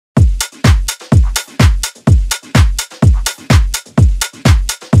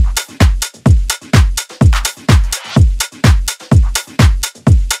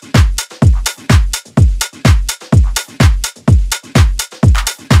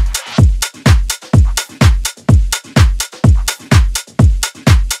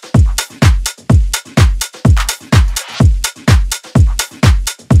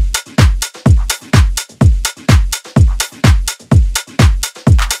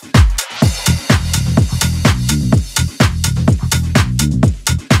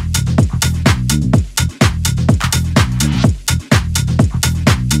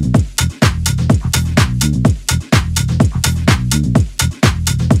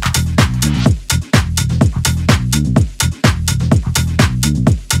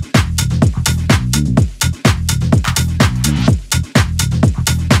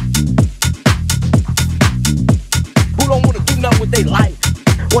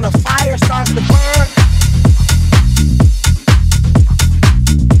When a fire starts to burn,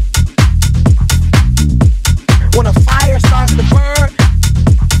 when a fire starts to burn,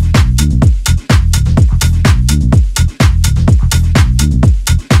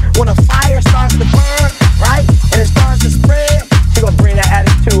 when a fire starts to burn, right, and it starts to spread, she gonna bring that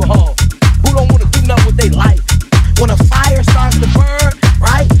attitude home. Who don't wanna do nothing with their life? When a fire starts to burn,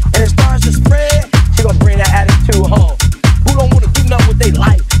 right, and it starts to spread, she gonna bring that attitude home. Who don't wanna do nothing with their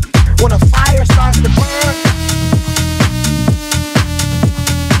life? When a fire starts to burn,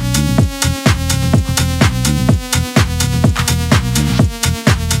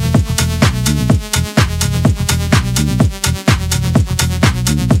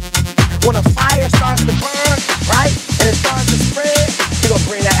 when a fire starts to burn, right, and it starts to spread, she gonna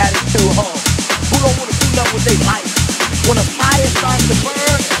bring that attitude home. Who don't wanna do nothing with their life? When a fire starts to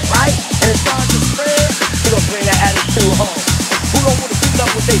burn, right, and it starts to spread, she gonna bring that attitude home. Who don't wanna do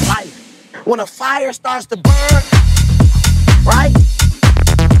nothing with their life? When a fire starts to burn, right?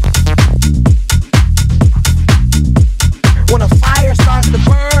 When a fire starts to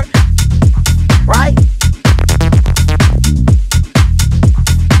burn, right?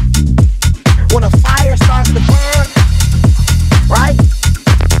 When a fire starts to burn, right?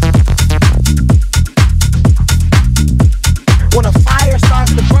 When a fire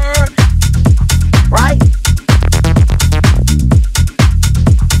starts to burn, right?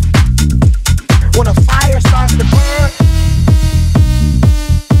 When a fire starts to burn,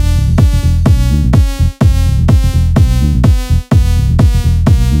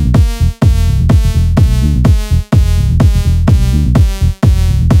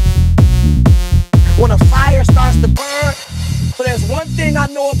 when a fire starts to burn. So there's one thing I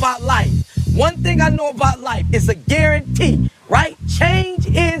know about life. One thing I know about life is a guarantee, right? Change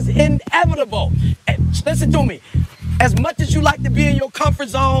is inevitable. And listen to me. As much as you like to be in your comfort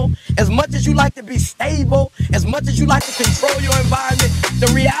zone, as much as you like to be stable, as much as you like to control your environment, the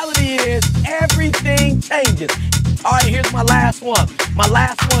reality is everything changes. All right, here's my last one. My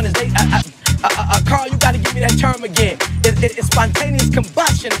last one is Carl, you got to give me that term again. It's spontaneous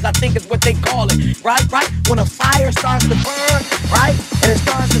combustion, I think is what they call it, right? When a fire starts to burn, right, and it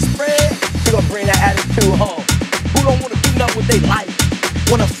starts to spread, you're going to bring that attitude home. Who don't want to do nothing with their life?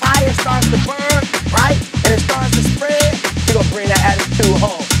 When a fire starts to burn, right, and it starts to spread, you're going to bring that attitude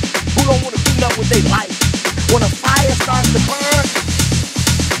home. Who don't want to do nothing with their life? When a fire starts to burn,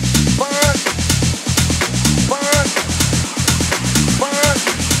 burn, burn, burn,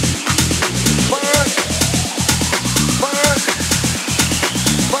 burn, burn,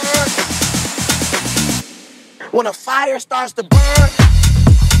 burn. When a fire starts to burn,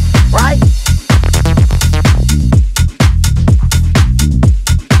 right?